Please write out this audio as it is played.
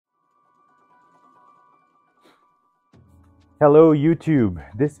Hello YouTube,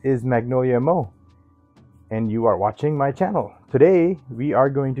 this is Magnolia Mo and you are watching my channel. Today we are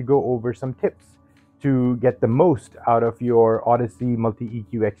going to go over some tips to get the most out of your Audyssey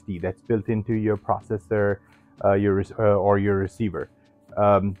MultiEQ XT that's built into your processor or your receiver.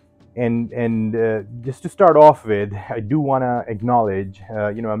 Just to start off with, I do want to acknowledge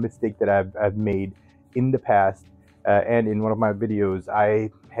a mistake that I've made in the past, and in one of my videos I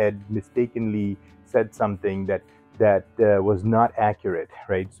had mistakenly said something that was not accurate,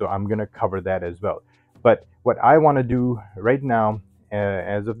 right? So I'm gonna cover that as well. But what I want to do right now,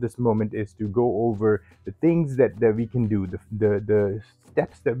 as of this moment, is to go over the things that we can do, the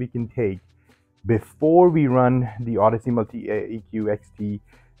steps that we can take before we run the Audyssey MultiEQ XT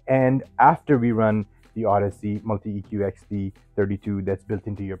and after we run the Audyssey MultiEQ XT 32 that's built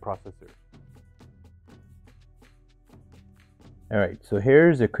into your processor. All right, so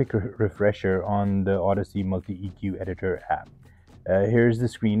here's a quick refresher on the Audyssey MultiEQ editor app. Here's the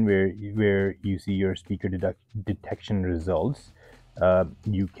screen where you see your speaker detection results.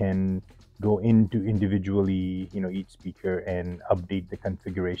 You can go into individually, each speaker and update the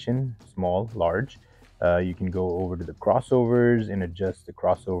configuration, small, large. You can go over to the crossovers and adjust the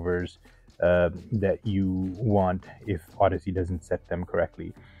crossovers that you want if Audyssey doesn't set them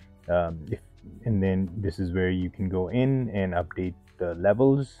correctly. And then this is where you can go in and update the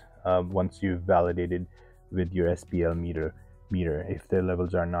levels once you've validated with your SPL meter if the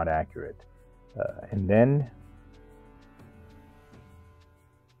levels are not accurate. And then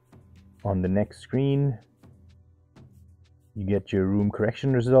on the next screen, you get your room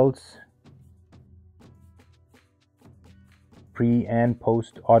correction results, pre and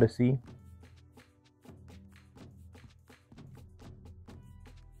post Audyssey.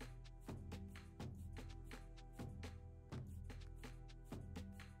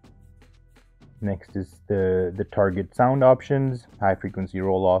 Next is the target sound options. High frequency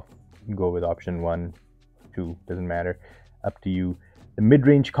roll off, go with option 1, 2, doesn't matter, up to you. The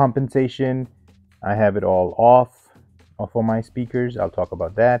mid-range compensation, I have it all off for my speakers. I'll talk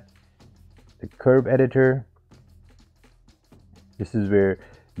about that. The curve editor, this is where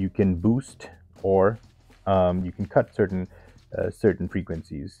you can boost or you can cut certain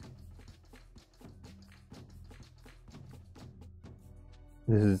frequencies.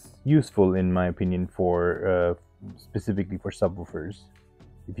 This is useful in my opinion for specifically for subwoofers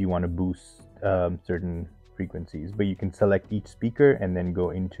if you want to boost certain frequencies, but you can select each speaker and then go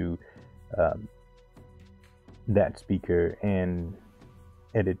into that speaker and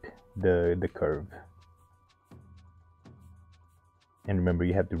edit the curve. And remember,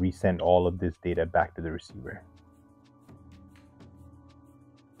 you have to resend all of this data back to the receiver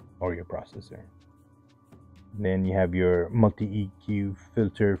or your processor. Then you have your MultiEQ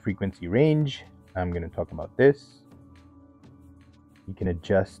filter frequency range. I'm going to talk about this. You can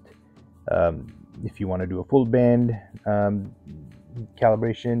adjust if you want to do a full band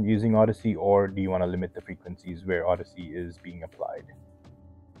calibration using Audyssey, or do you want to limit the frequencies where Audyssey is being applied.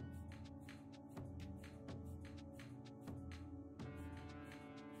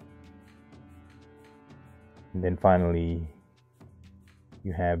 And then finally,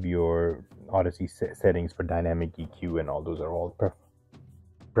 you have your Audyssey settings for dynamic EQ, and all those are all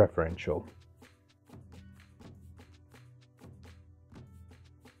preferential.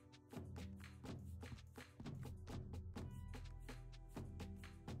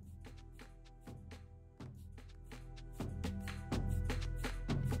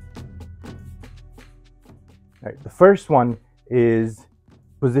 All right, the first one is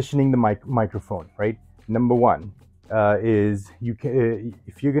positioning the microphone, right? Number one is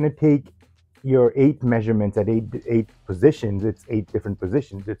if you're going to take your 8 measurements at 8 positions, it's 8 different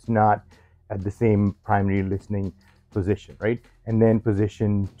positions. It's not at the same primary listening position, right? And then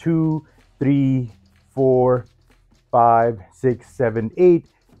position 2, 3, 4, 5, 6, 7, 8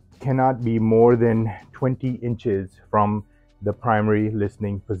 cannot be more than 20 inches from the primary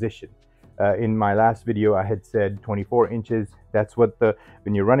listening position. In my last video, I had said 24 inches. That's what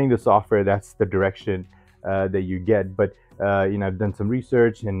when you're running the software, that's the direction that you get. But I've done some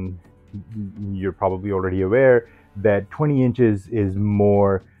research, and you're probably already aware that 20 inches is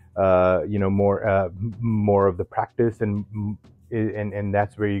more more of the practice, and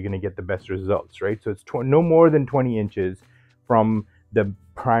that's where you're going to get the best results, right? So it's no more than 20 inches from the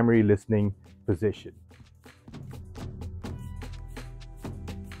primary listening position.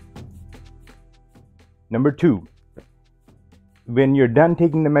 Number 2, when you're done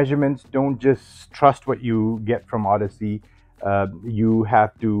taking the measurements, don't just trust what you get from Audyssey. You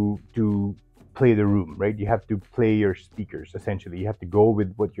have to play the room, right? You have to play your speakers. Essentially, you have to go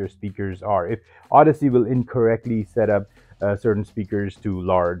with what your speakers are. If Audyssey will incorrectly set up certain speakers to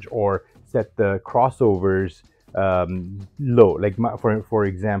large, or set the crossovers low, like for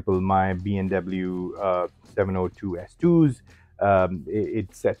example, my B&W 702 S2s, it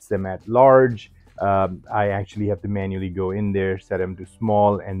sets them at large. I actually have to manually go in there, set them to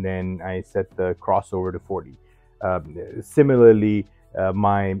small, and then I set the crossover to 40. Similarly,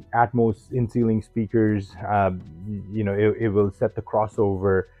 my Atmos in-ceiling speakers, it will set the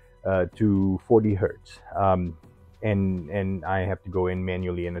crossover to 40 hertz. And I have to go in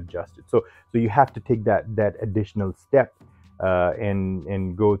manually and adjust it. So you have to take that additional step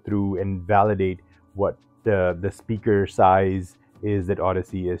and go through and validate what the speaker size is that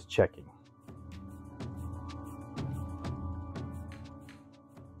Audyssey is checking.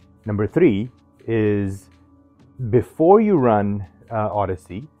 Number 3 is, before you run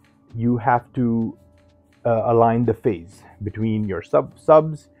Audyssey, you have to align the phase between your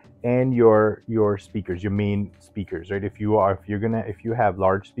subs and your speakers, your main speakers, right? If you have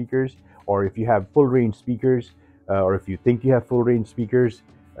large speakers, or if you have full range speakers, or if you think you have full range speakers,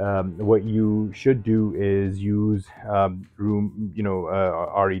 what you should do is use REW,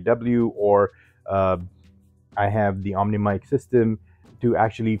 or I have the OmniMic system to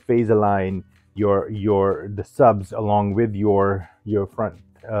actually phase align the subs along with your front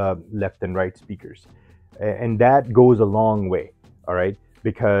left and right speakers, and that goes a long way. All right,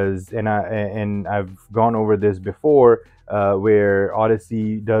 because I've gone over this before, where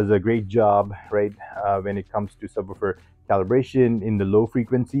Audyssey does a great job, right, when it comes to subwoofer calibration in the low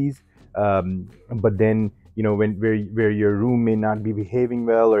frequencies, but then where your room may not be behaving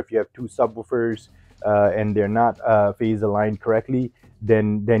well, or if you have two subwoofers and they're not phase aligned correctly,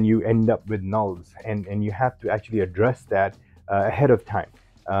 then you end up with nulls, and you have to actually address that ahead of time,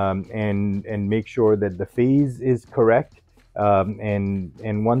 and make sure that the phase is correct,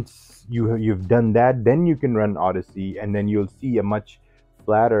 and once you've done that, then you can run Audyssey, and then you'll see a much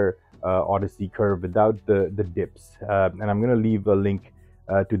flatter Audyssey curve without the dips, and I'm going to leave a link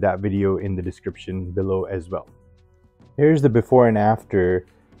to that video in the description below as well. Here's the before and after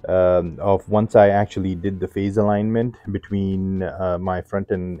of once I actually did the phase alignment between my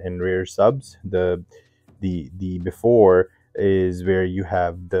front and rear subs. The before is where you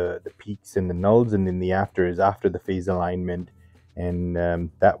have the peaks and the nulls, and then the after is after the phase alignment, and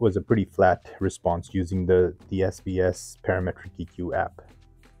that was a pretty flat response using the SBS Parametric EQ app.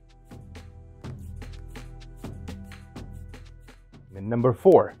 And number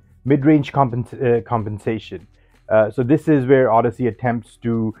 4, mid-range compensation. So this is where Audyssey attempts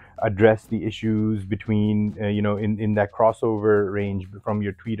to address the issues between, in that crossover range from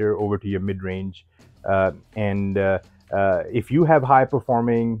your tweeter over to your mid-range. If you have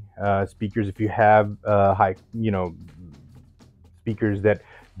high-performing speakers, if you have speakers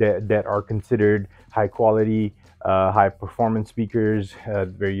that are considered high-quality, high-performance speakers,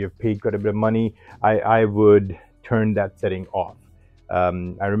 where you've paid quite a bit of money, I would turn that setting off.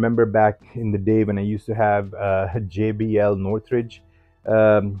 I remember back in the day when I used to have JBL Northridge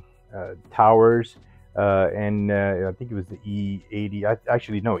towers, and I think it was the E80,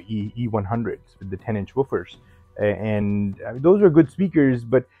 actually no, E100s with the 10-inch woofers, and those were good speakers,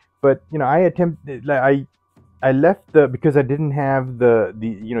 but I left because I didn't have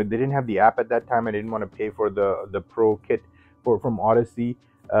they didn't have the app at that time. I didn't want to pay for the Pro kit from Audyssey.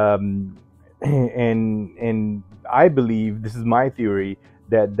 And I believe, this is my theory,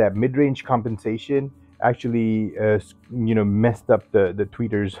 that mid-range compensation actually messed up the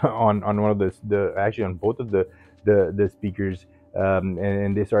tweeters on one of actually on both of the speakers,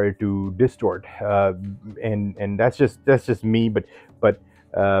 and they started to distort, and that's just me, but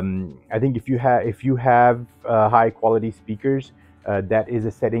I think if you have high quality speakers, that is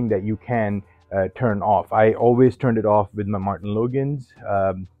a setting that you can turn off. I always turned it off with my Martin Logans,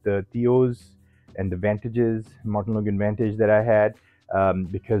 the Theos and the Vantages, Martin Logan Vantage that I had,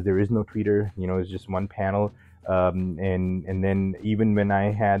 because there is no tweeter, it's just one panel, and then even when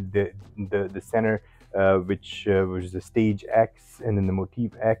I had the center, which was the Stage X, and then the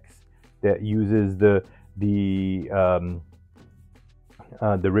Motif X that uses the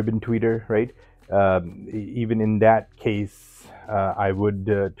ribbon tweeter, right? Even in that case, I would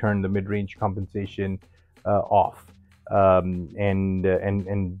turn the mid-range compensation off, and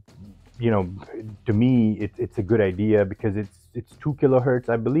to me, it's a good idea because it's 2 kilohertz.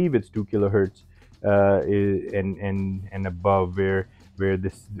 I believe it's 2 kilohertz, and above where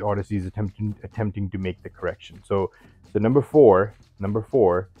this Audyssey is attempting to make the correction. So number four,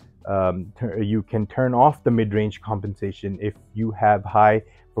 you can turn off the mid-range compensation if you have high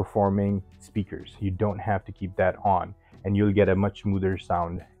performing speakers. You don't have to keep that on, and you'll get a much smoother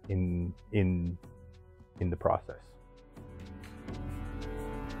sound in the process.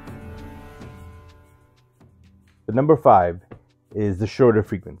 The number 5 is the Shroeder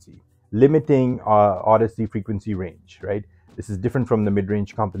frequency, limiting Audyssey frequency range, right? This is different from the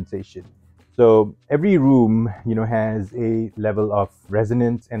mid-range compensation. So every room, has a level of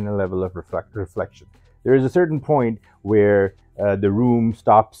resonance and a level of reflection. There is a certain point where the room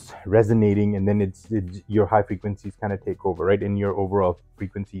stops resonating, and then it's your high frequencies kind of take over, right, in your overall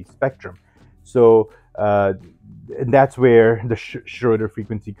frequency spectrum. So and that's where the Shroeder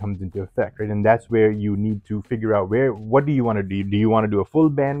frequency comes into effect, right? And that's where you need to figure out what do you want to do? Do you want to do a full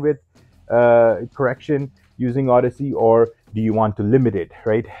bandwidth correction using Audyssey, or do you want to limit it,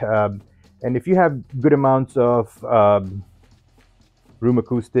 right? And if you have good amounts of room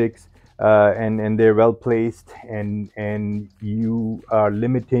acoustics and they're well placed, and you are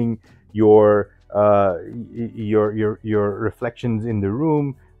limiting your reflections in the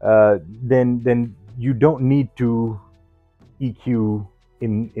room, then you don't need to EQ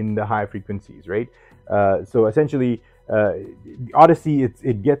in the high frequencies, right? So essentially, Audyssey,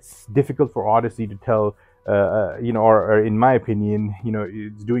 it gets difficult for Audyssey to tell, or in my opinion,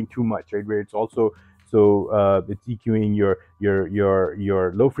 it's doing too much, right? Where it's also it's EQing your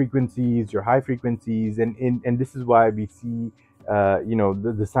low frequencies, your high frequencies, and this is why we see,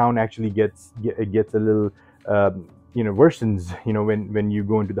 the sound actually gets a little, worsens, when you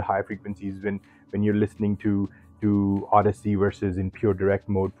go into the high frequencies, when you're listening to Audyssey versus in pure direct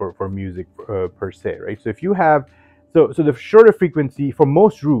mode for music per se, right? So if you have, so the Shroeder frequency for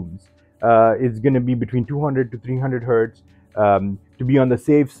most rooms is going to be between 200 to 300 hertz. To be on the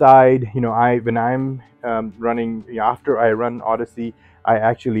safe side, when I'm running, after I run Audyssey, I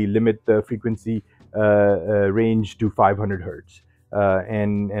actually limit the frequency range to 500 hertz.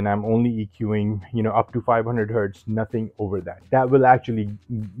 And I'm only EQing, up to 500 hertz, nothing over that. That will actually,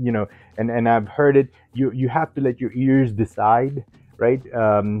 and I've heard it, you have to let your ears decide, right?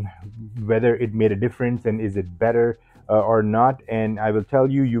 Whether it made a difference and is it better or not. And I will tell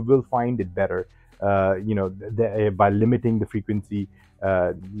you, you will find it better, by limiting the frequency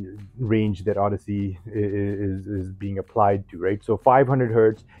range that Audyssey is being applied to, right? So 500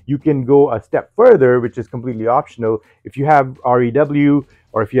 hertz, you can go a step further, which is completely optional. If you have REW,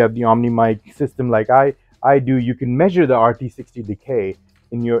 or if you have the OmniMic system like I do, you can measure the RT60 decay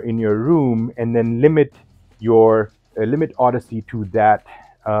in your room, and then limit Audyssey to that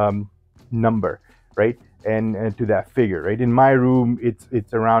number, right? And to that figure, right? In my room,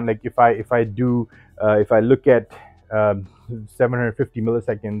 it's around, like, if I look at 750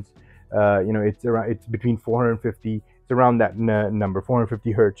 milliseconds, it's between 450, it's around that number,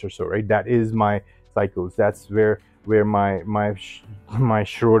 450 hertz or so, right? That is my cycles. That's where my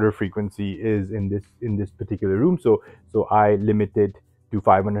Shroeder frequency is in this particular room. So I limit it to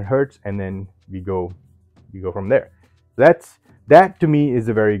 500 hertz, and then we go from there. That to me is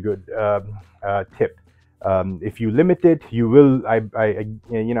a very good tip. If you limit it, you will,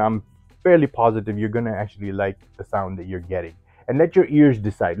 I'm fairly positive you're going to actually like the sound that you're getting. And let your ears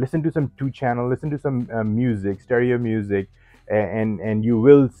decide. Listen to some 2-channel, listen to some music, stereo music, and you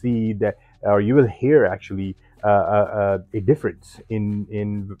will see that, or you will hear actually a difference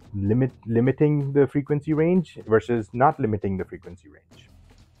in limiting the frequency range versus not limiting the frequency range.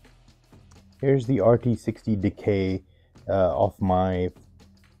 Here's the RT60 decay of my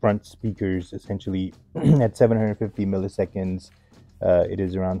front speakers, essentially at 750 milliseconds. It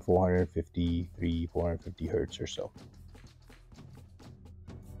is around 450 hertz or so.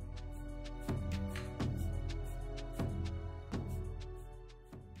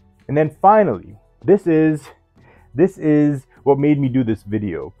 And then finally, this is what made me do this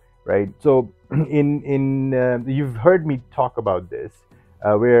video, right? So you've heard me talk about this,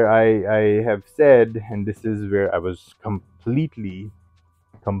 where I have said, and this is where I was completely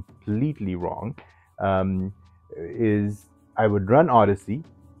wrong, is I would run Audyssey,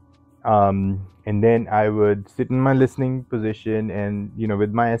 and then I would sit in my listening position, and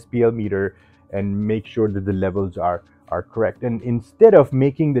with my SPL meter, and make sure that the levels are correct. And instead of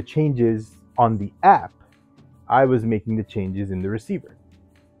making the changes on the app, I was making the changes in the receiver.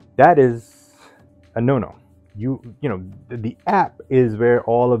 That is a no-no. The app is where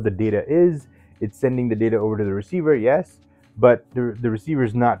all of the data is. It's sending the data over to the receiver, yes, but the receiver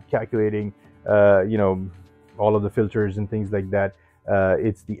is not calculating, all of the filters and things like that.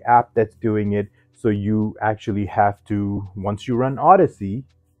 It's the app that's doing it. So you actually have to, once you run Audyssey,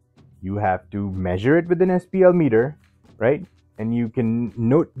 you have to measure it with an SPL meter, right? And you can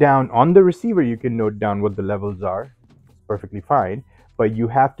note down on the receiver, you can note down what the levels are. It's perfectly fine. but you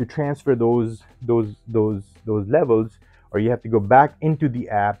have to transfer those levels, or you have to go back into the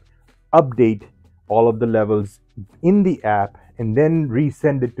app, update all of the levels in the app, and then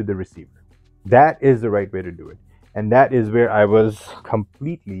resend it to the receiver. That is the right way to do it, and that is where I was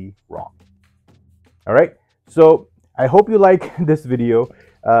completely wrong. All right, so I hope you like this video.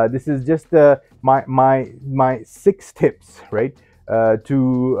 This is just my 6 tips, right,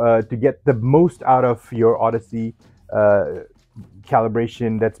 to get the most out of your Audyssey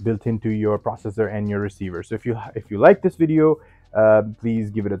calibration that's built into your processor and your receiver. So if you like this video, please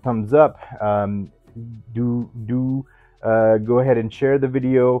give it a thumbs up. Go ahead and share the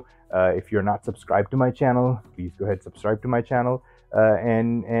video. If you're not subscribed to my channel, please go ahead, subscribe to my channel,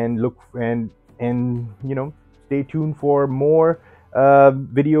 and look and stay tuned for more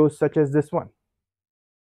videos such as this one.